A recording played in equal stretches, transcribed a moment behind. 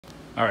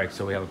All right,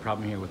 so we have a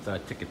problem here with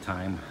ticket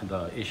time.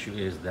 The issue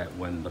is that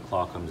when the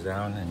claw comes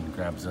down and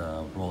grabs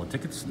a roll of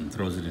tickets and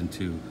throws it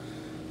into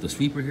the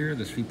sweeper here,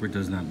 the sweeper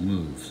does not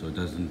move, so it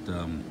doesn't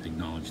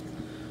acknowledge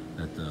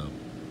that the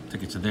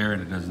tickets are there,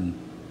 and it doesn't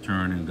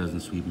turn and it doesn't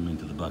sweep them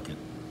into the bucket.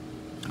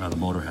 The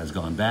motor has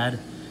gone bad.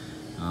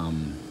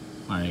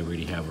 I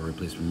already have a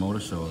replacement motor,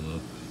 so the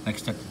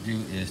next step to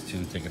do is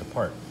to take it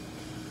apart.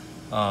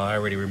 I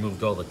already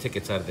removed all the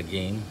tickets out of the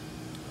game.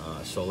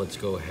 So let's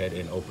go ahead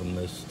and open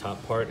this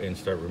top part and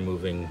start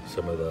removing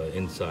some of the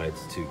insides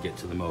to get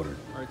to the motor.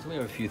 All right, so we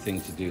have a few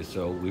things to do.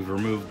 So we've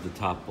removed the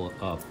top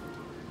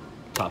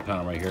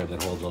panel right here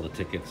that holds all the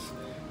tickets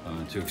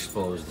to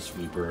expose the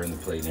sweeper and the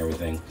plate and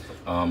everything.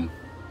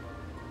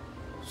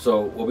 So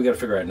what we got to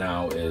figure out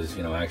now is,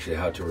 actually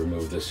how to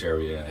remove this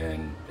area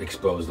and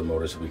expose the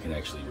motor so we can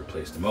actually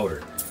replace the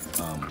motor.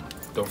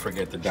 Don't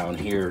forget that down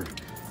here,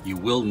 you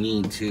will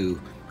need to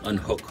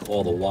unhook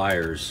all the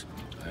wires.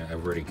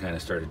 I've already kind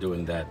of started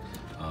doing that.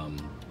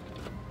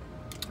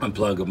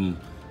 Unplug them,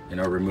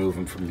 remove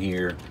them from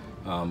here.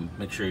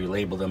 Make sure you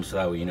label them so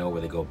that way you know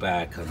where they go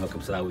back. Unhook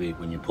them so that way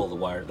when you pull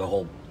the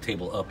whole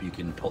table up, you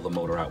can pull the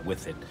motor out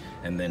with it,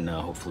 and then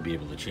hopefully be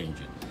able to change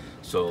it.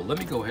 So let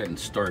me go ahead and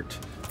start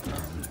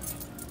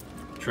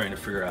trying to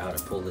figure out how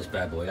to pull this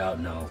bad boy out,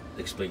 and I'll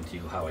explain to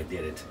you how I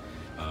did it.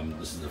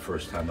 This is the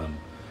first time I'm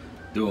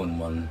doing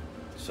one,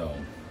 so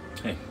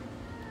hey.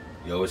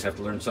 You always have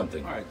to learn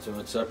something. All right, so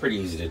it's pretty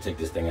easy to take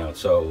this thing out.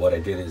 So what I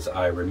did is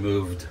I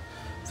removed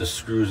the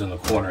screws in the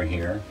corner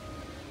here,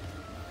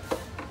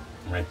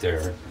 right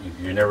there.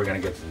 You're never gonna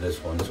get to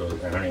this one, so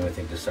I don't even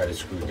think this side is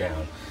screwed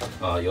down.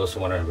 You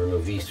also wanna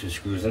remove these two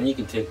screws, and you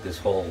can take this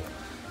whole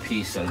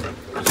piece and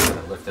just kind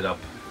of lift it up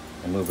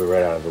and move it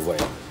right out of the way.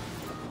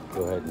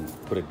 Go ahead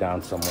and put it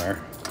down somewhere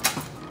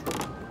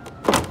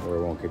where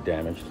it won't get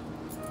damaged.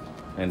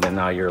 And then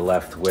now you're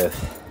left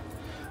with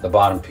the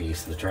bottom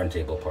piece, the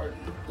turntable part,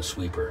 the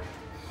sweeper.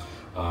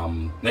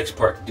 Next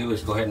part to do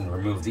is go ahead and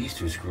remove these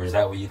two screws.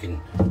 That way you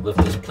can lift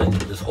this plate,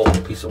 this whole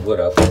piece of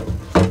wood up,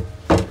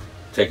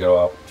 take it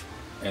off,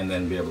 and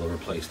then be able to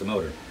replace the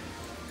motor.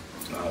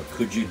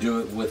 Could you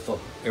do it with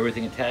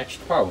everything attached?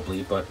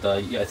 Probably, but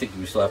yeah, I think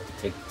you still have to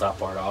take the top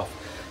part off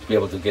to be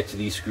able to get to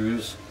these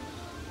screws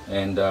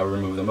and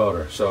remove the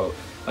motor. So,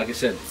 like I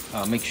said,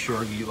 make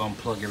sure you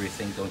unplug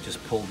everything. Don't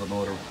just pull the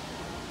motor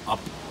up,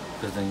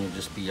 because then you'll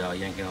just be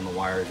yanking on the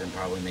wires and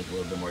probably make a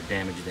little bit more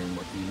damage than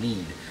what you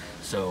need.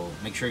 So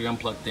make sure you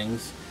unplug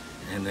things,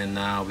 and then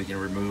we can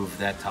remove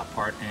that top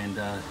part and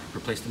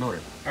replace the motor.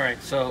 All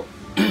right, so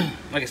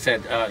like I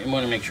said, you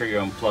want to make sure you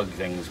unplug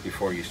things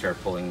before you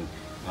start pulling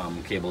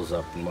cables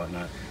up and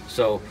whatnot.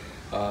 So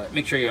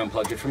make sure you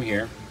unplug it from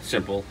here.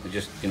 Simple, it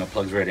just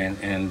plugs right in,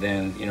 and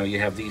then you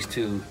have these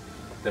two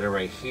that are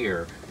right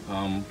here.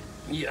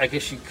 I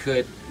guess you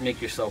could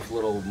make yourself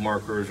little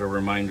markers or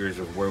reminders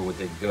of where would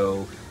they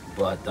go.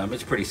 But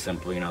it's pretty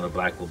simple, the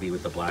black will be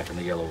with the black and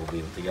the yellow will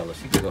be with the yellow.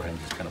 So you can go ahead and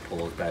just kind of pull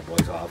those bad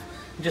boys off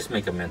and just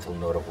make a mental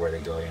note of where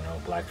they go.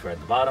 Black's right at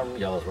the bottom,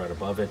 yellow's right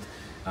above it,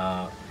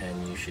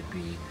 and you should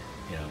be,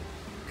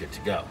 good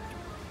to go.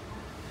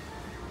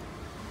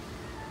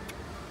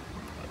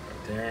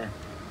 Right there.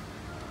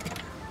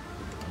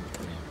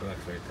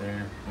 Black's right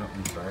there. Oh,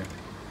 I'm sorry.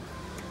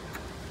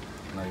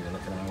 I'm not even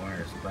looking at my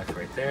wires. Black's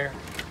right there.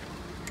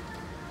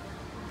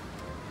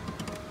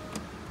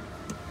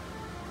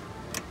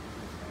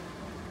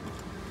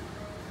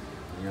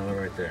 Yellow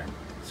right there.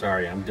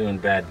 Sorry, I'm doing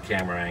bad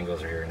camera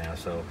angles here now.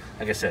 So,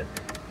 like I said,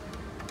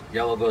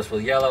 yellow goes for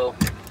the yellow,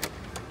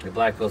 the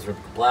black goes for the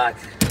black,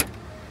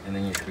 and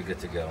then you should be good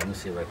to go. Let me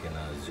see if I can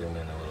zoom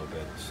in a little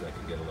bit so I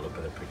can get a little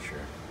better picture.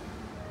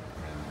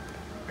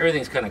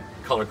 Everything's kind of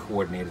color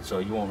coordinated, so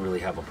you won't really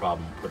have a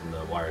problem putting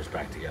the wires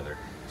back together.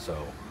 So,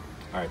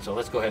 all right, so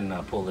let's go ahead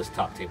and pull this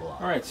top table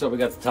off. All right, so we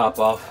got the top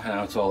off.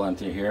 Now it's all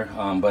empty here,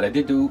 but I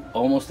did do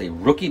almost a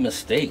rookie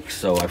mistake,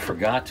 so I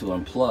forgot to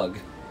unplug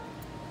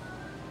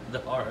the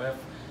RF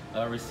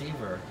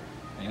receiver,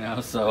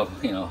 so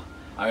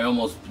I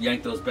almost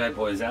yanked those bad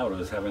boys out. I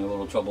was having a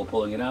little trouble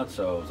pulling it out,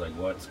 so I was like,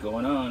 what's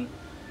going on?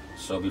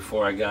 So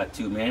before I got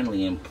too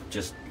manly and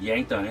just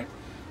yanked on it,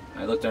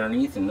 I looked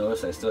underneath and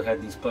noticed I still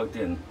had these plugged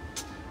in.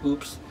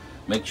 Oops.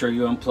 Make sure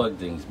you unplug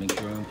things. Make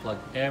sure you unplug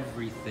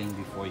everything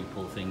before you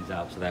pull things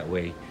out, so that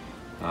way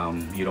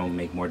you don't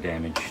make more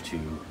damage to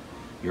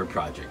your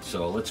project.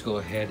 So let's go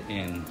ahead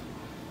and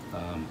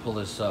pull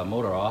this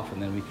motor off,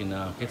 and then we can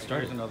get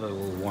started. Here's another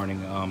little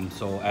warning.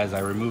 So as I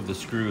remove the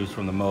screws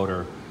from the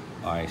motor,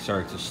 I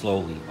started to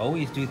slowly,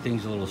 always do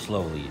things a little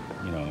slowly,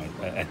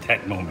 at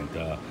that moment.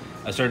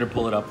 I started to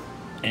pull it up,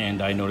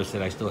 and I noticed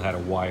that I still had a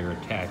wire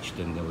attached,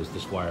 and there was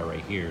this wire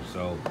right here.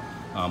 So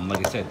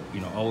like I said,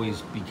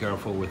 always be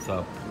careful with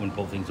when you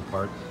pull things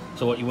apart.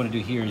 So what you want to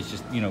do here is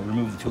just,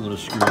 remove the two little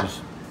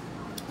screws.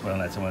 Well,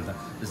 that's one.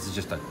 This is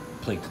just a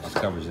plate that just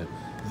covers it.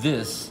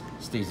 This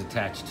stays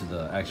attached to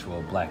the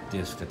actual black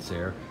disc that's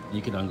there.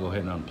 You can go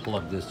ahead and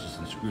unplug this, just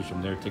some screws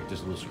from there. Take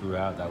this little screw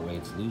out, that way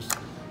it's loose.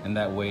 And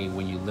that way,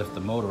 when you lift the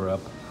motor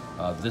up,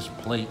 this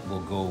plate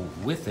will go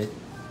with it,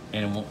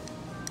 and it won't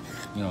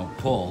you know,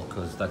 pull,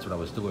 because that's what I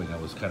was doing. I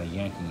was kind of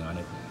yanking on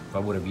it. If I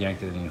would have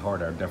yanked it any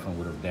harder, I definitely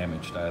would have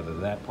damaged either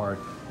that part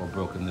or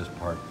broken this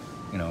part,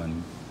 you know,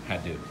 and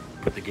had to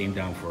put the game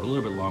down for a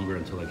little bit longer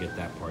until I get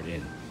that part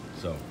in.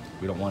 So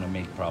we don't want to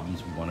make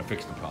problems, we want to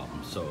fix the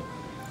problems. So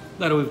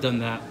now that we've done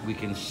that, we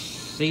can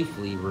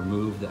safely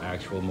remove the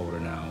actual motor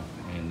now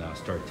and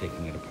start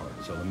taking it apart.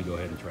 So let me go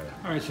ahead and try that.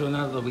 All right, so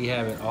now that we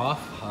have it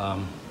off,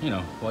 you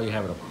know, while you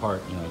have it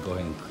apart, you know, go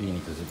ahead and clean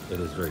it, because it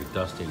is very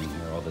dusty in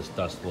here. All this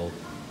dust will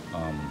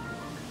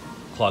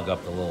clog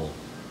up the little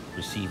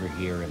receiver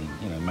here, and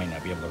you know, might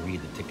not be able to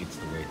read the tickets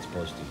the way it's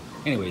supposed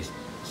to. Anyways,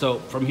 so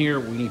from here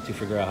we need to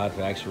figure out how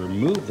to actually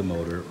remove the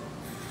motor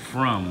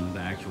from the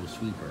actual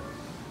sweeper.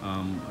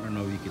 I don't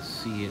know if you can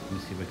see it. Let me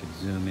see if I can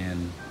zoom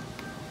in.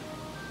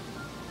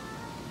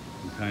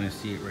 You can kind of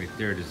see it right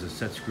there. There's a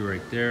set screw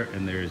right there,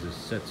 and there's a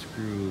set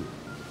screw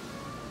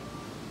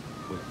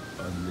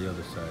on the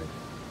other side.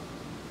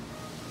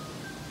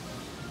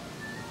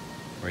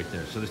 Right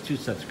there. So there's two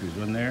set screws,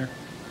 one there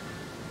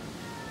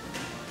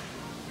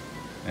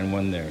and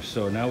one there.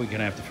 So now we're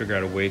gonna have to figure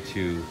out a way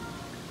to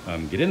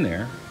get in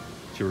there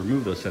to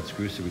remove those set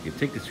screws, so we can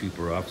take the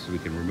sweeper off, so we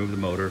can remove the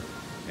motor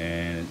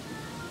and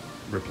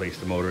replace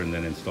the motor and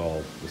then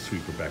install the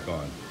sweeper back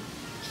on.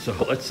 So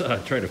let's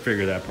try to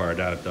figure that part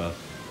out.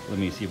 Let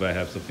me see if I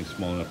have something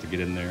small enough to get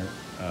in there.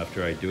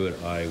 After I do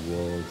it, I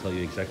will tell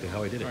you exactly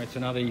how I did it. All right, so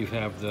now that you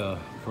have the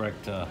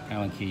correct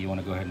Allen key, you want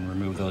to go ahead and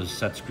remove those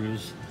set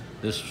screws.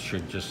 This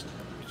should just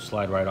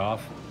slide right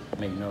off.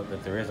 Make note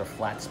that there is a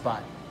flat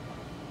spot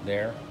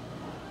there.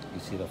 You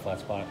see the flat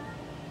spot?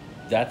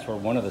 That's where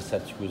one of the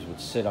set screws would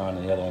sit on,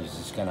 and the other one is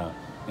just gonna,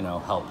 you know,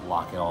 help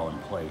lock it all in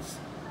place.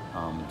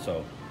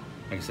 So,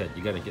 like I said,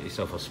 you got to get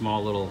yourself a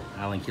small little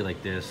Allen key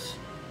like this.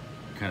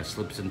 Kind of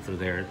slips in through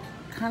there.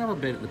 Kind of a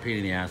bit of the pain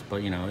in the ass, but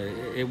you know,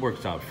 it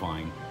works out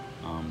fine.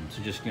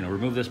 So just, you know,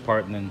 remove this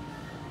part and then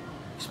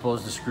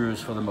expose the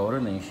screws for the motor,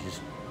 and then you should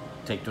just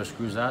take those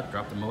screws out,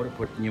 drop the motor,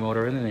 put the new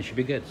motor in, and it should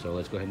be good. So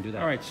let's go ahead and do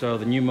that. All right, so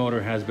the new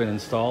motor has been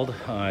installed.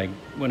 I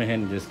went ahead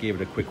and just gave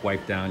it a quick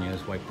wipe down. You know,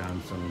 just wipe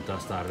down some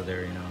dust out of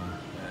there, you know.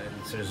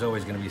 So there's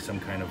always gonna be some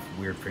kind of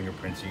weird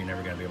fingerprints, so you're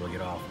never gonna be able to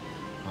get off.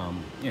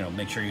 You know,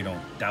 make sure you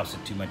don't douse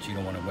it too much. You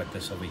don't want to wet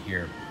this over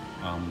here.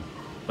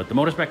 But the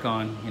motor's back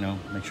on, you know,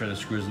 make sure the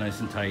screw's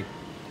nice and tight.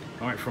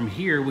 All right, from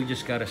here, we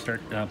just got to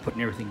start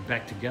putting everything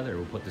back together.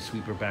 We'll put the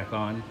sweeper back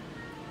on.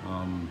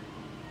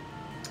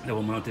 Then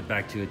we'll mount it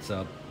back to its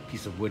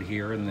piece of wood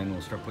here, and then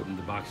we'll start putting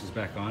the boxes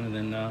back on, and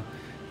then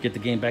get the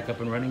game back up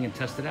and running and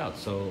test it out.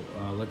 So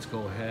let's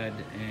go ahead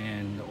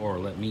or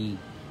let me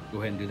go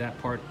ahead and do that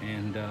part,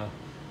 and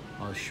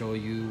I'll show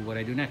you what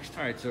I do next.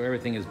 All right, so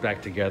everything is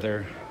back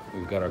together.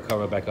 We've got our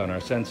cover back on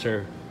our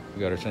sensor.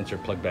 We got our sensor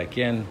plugged back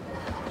in.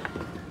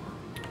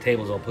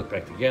 Table's all put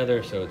back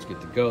together, so it's good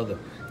to go.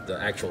 The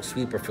actual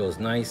sweeper feels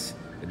nice.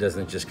 It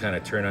doesn't just kind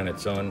of turn on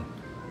its own.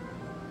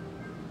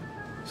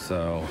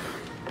 So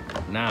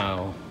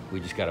now we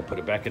just got to put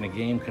it back in the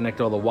game,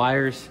 connect all the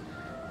wires,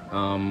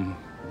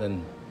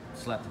 then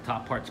slap the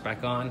top parts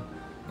back on,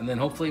 and then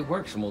hopefully it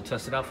works, and we'll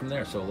test it out from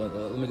there. So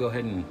let me go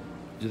ahead and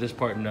do this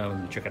part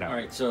and check it out. All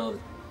right, so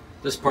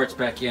this part's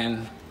back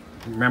in.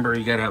 Remember,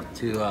 you got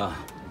to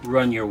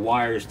run your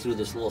wires through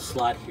this little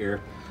slot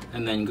here,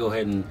 and then go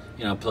ahead and,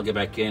 you know, plug it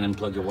back in and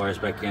plug your wires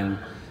back in.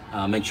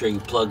 Make sure you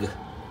plug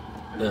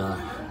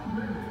the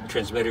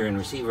transmitter and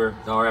receiver,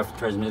 the RF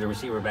transmitter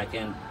receiver back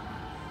in,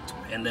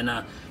 and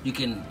then you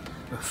can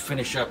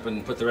finish up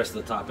and put the rest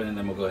of the top in, and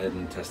then we'll go ahead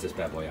and test this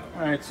bad boy out.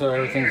 All right, so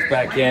everything's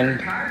back in.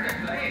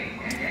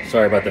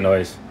 Sorry about the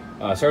noise.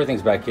 So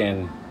everything's back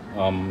in.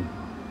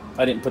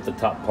 I didn't put the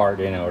top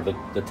part in, or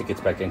the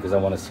tickets back in, because I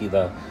want to see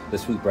the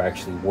sweeper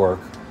actually work.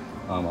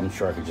 I'm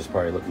sure I could just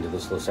probably look into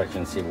this little section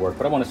and see it work,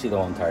 but I want to see the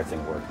whole entire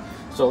thing work.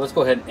 So let's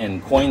go ahead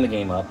and coin the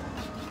game up.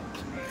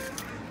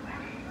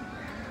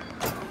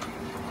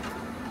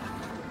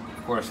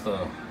 Of course,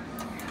 the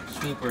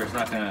sweeper is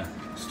not going to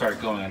start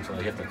going until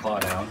I hit the claw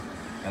down,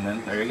 and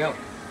then there you go.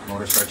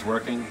 Motor starts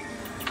working.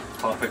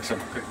 Claw picks up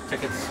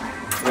tickets,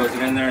 throws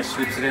it in there,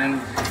 sweeps it in,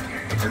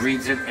 it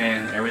reads it,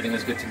 and everything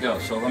is good to go.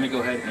 So let me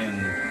go ahead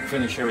and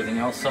finish everything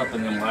else up,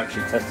 and then we'll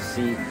actually test to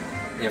see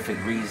if it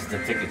reads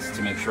the tickets,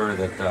 to make sure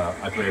that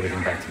I put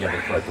everything back together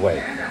the correct way.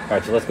 All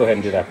right, so let's go ahead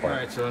and do that part. All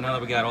right, so now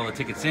that we got all the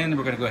tickets in,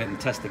 we're going to go ahead and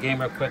test the game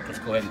real quick. Let's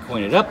go ahead and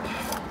coin it up.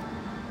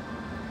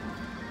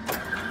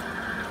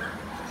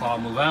 Claw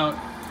move out.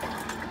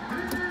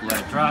 Let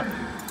it drop.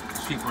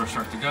 Sweeper will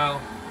start to go.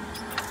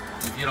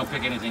 If you don't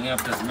pick anything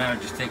up, doesn't matter.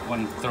 Just take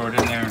one, throw it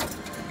in there.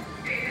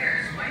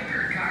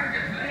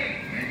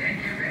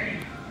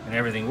 And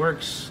everything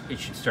works. It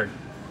should start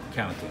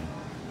counting.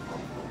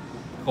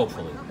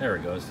 Hopefully. There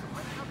it goes.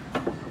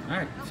 All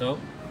right, so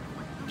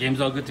game's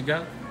all good to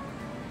go.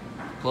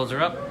 Close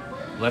her up,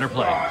 let her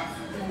play.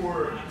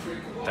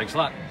 Thanks a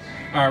lot.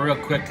 All right, real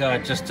quick,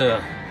 just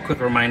a quick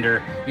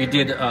reminder, you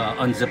did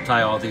unzip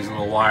tie all these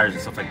little wires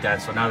and stuff like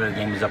that, so now that the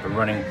game is up and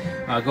running,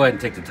 go ahead and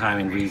take the time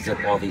and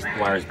re-zip all these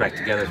wires back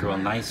together real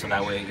nice, so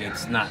that way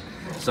it's not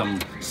some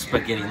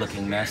spaghetti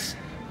looking mess.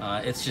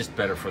 It's just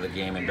better for the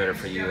game and better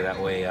for you. That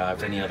way,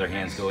 if any other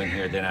hands go in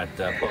here, they're not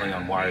pulling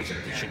on wires that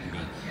they shouldn't be.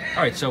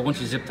 All right, so once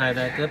you zip tie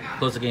that up,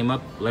 close the game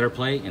up, let her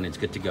play, and it's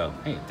good to go.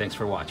 Hey, thanks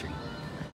for watching.